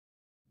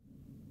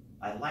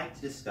I'd like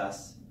to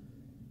discuss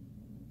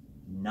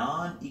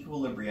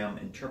non-equilibrium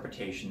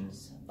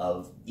interpretations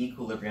of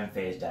equilibrium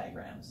phase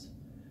diagrams.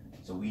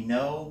 So we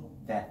know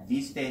that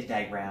these phase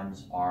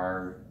diagrams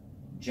are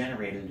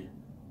generated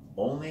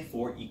only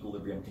for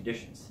equilibrium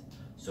conditions.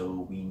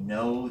 So we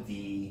know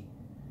the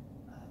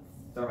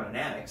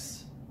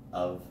thermodynamics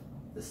of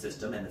the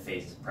system and the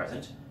phases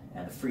present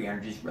and the free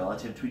energies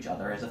relative to each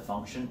other as a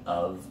function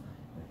of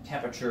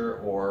temperature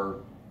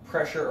or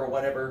pressure or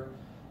whatever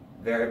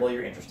variable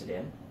you're interested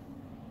in.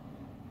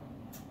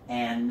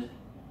 And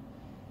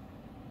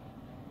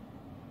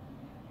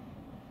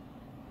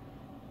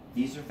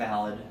these are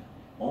valid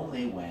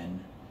only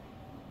when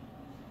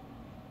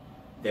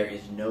there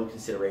is no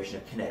consideration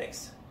of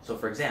kinetics. So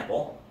for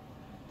example,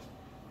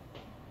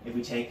 if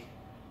we take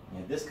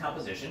this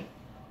composition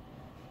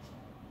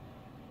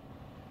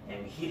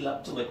and we heat it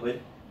up to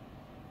liquid,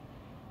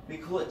 we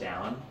cool it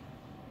down,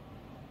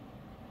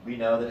 we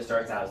know that it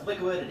starts out as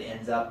liquid, it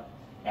ends up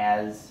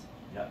as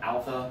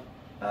alpha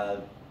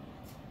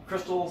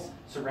crystals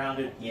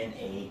surrounded in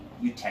a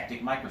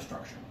eutectic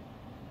microstructure.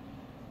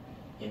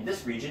 In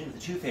this region, the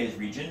two-phase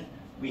region,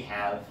 we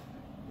have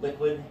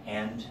liquid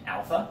and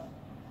alpha.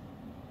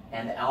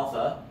 And the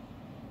alpha,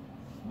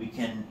 we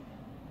can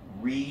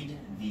read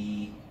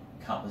the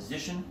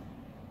composition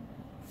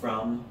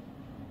from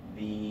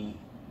the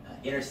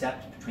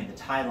intercept between the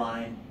tie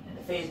line and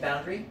the phase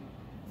boundary,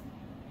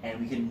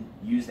 and we can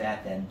use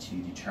that then to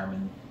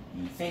determine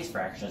the phase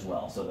fraction as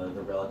well, so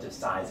the relative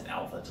size of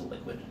alpha to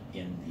liquid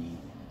in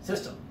the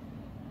system.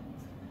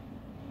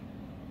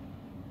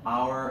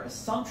 Our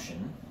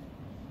assumption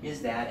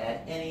is that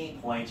at any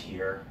point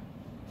here,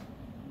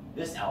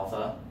 this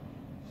alpha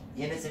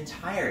in its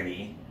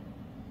entirety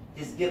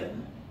is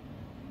given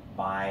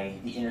by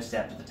the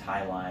intercept of the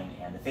tie line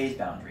and the phase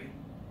boundary.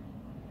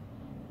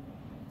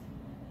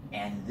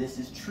 And this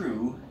is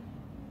true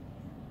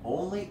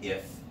only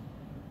if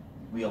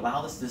we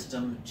allow the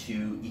system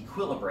to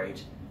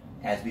equilibrate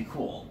as we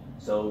cool.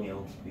 So,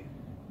 we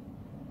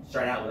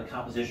start out with a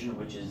composition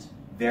which is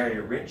very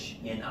rich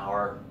in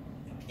our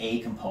A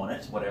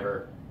component,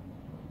 whatever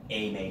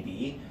A may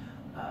be,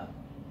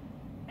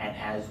 and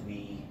as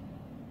we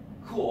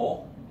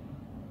cool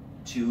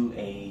to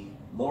a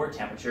lower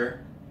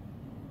temperature,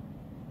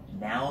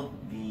 now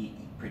the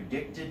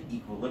predicted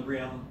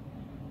equilibrium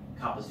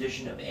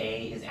composition of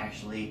A is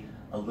actually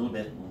a little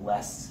bit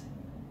less,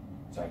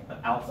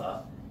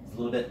 alpha is a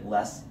little bit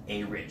less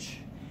A-rich.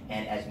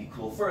 And as we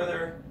cool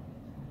further,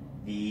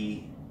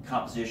 the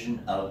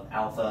composition of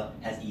alpha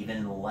has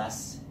even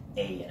less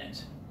A in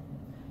it.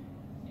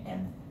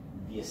 And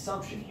the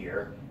assumption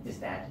here is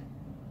that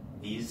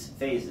these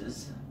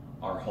phases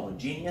are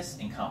homogeneous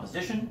in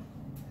composition,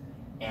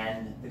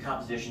 and the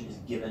composition is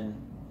given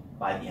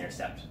by the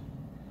intercept.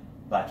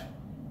 But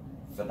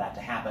for that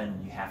to happen,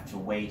 you have to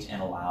wait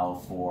and allow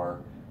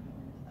for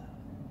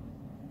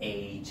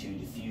A to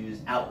diffuse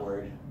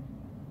outward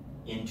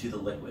into the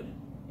liquid,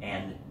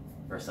 and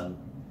for some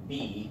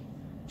B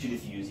to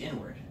diffuse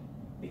inward,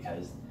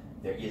 because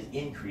there is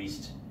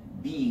increased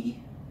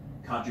B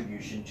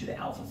contribution to the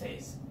alpha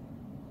phase.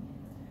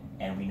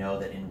 And we know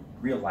that in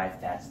real life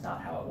that's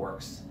not how it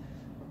works.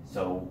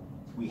 So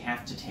we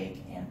have to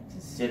take and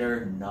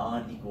consider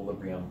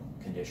non-equilibrium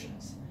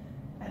conditions.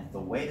 And the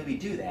way that we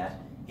do that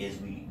is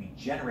we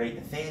generate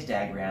the phase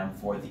diagram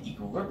for the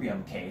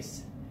equilibrium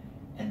case,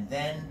 and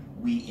then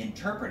we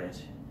interpret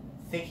it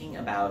thinking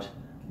about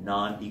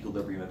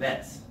non-equilibrium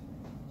events.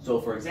 So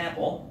for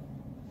example,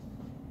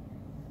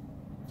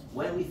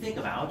 when we think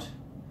about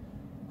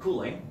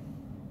cooling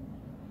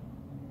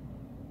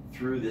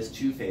through this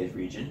two-phase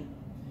region,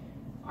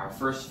 our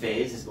first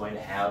phase is going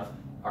to have,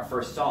 our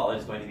first solid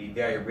is going to be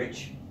very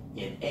rich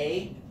in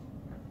A.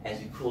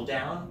 As you cool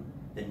down,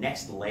 the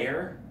next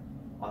layer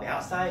on the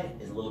outside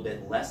is a little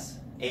bit less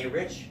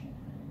A-rich,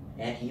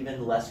 and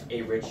even less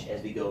A-rich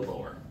as we go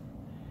lower.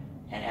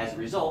 And as a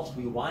result,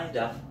 we wind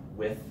up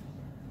with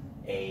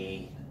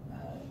a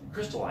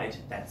crystallite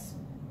that's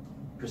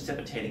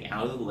precipitating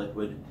out of the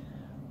liquid,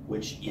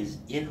 which is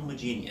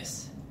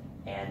inhomogeneous,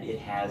 and it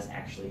has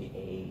actually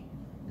a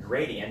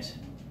gradient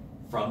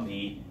from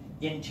the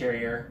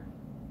interior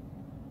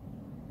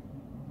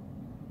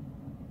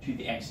to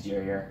the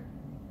exterior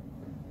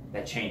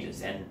that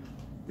changes. And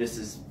this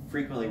is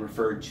frequently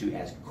referred to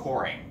as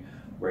coring,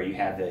 where you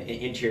have the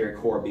interior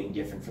core being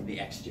different from the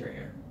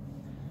exterior.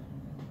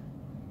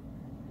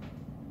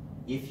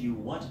 If you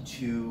want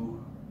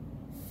to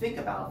think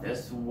about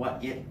this,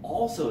 what it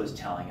also is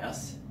telling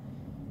us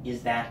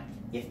is that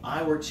if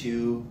I were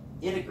to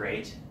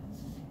integrate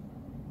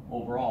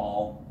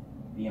overall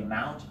the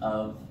amount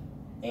of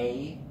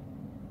A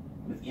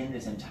within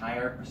this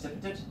entire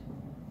precipitate,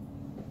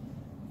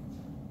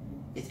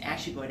 it's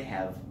actually going to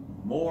have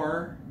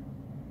more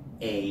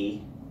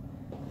A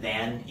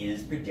than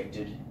is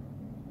predicted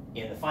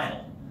in the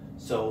final.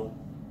 So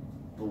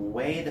the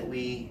way that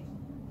we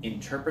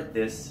interpret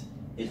this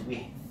is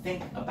we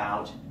think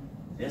about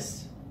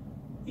this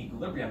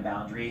equilibrium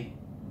boundary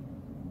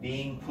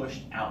being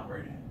pushed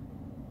outward.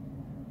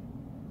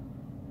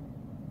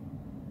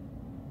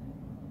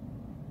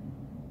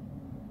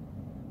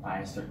 by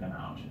a certain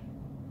amount.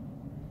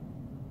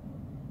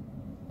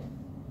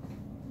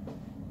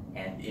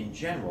 And in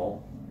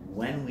general,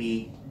 when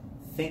we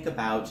think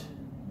about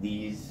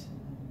these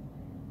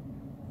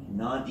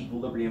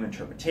non-equilibrium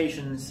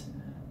interpretations,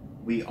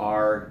 we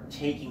are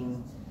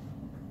taking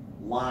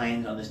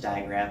lines on this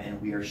diagram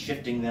and we are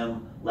shifting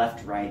them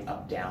left, right,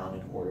 up, down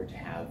in order to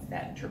have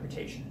that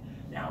interpretation.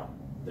 Now,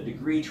 the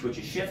degree to which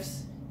it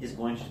shifts is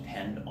going to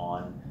depend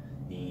on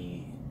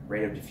the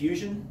rate of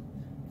diffusion,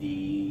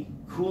 the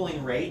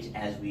cooling rate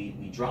as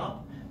we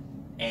drop,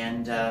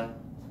 and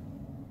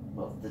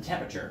well, the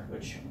temperature,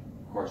 which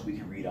of course we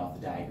can read off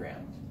the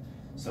diagram.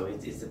 So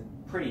it's a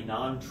pretty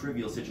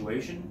non-trivial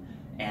situation,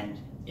 and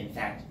in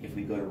fact, if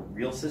we go to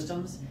real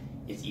systems,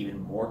 it's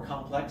even more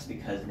complex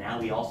because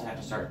now we also have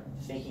to start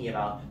thinking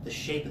about the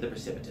shape of the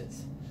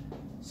precipitates.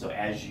 So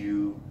as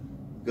you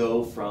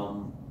go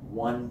from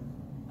one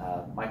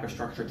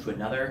microstructure to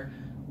another,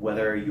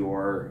 whether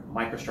your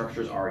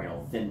microstructures are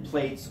thin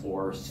plates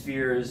or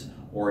spheres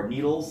or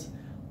needles,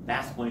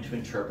 that's going to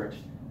interpret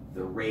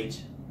the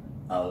rate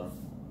of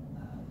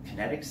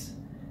kinetics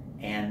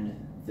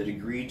and the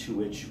degree to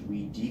which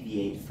we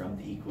deviate from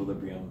the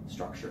equilibrium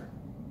structure.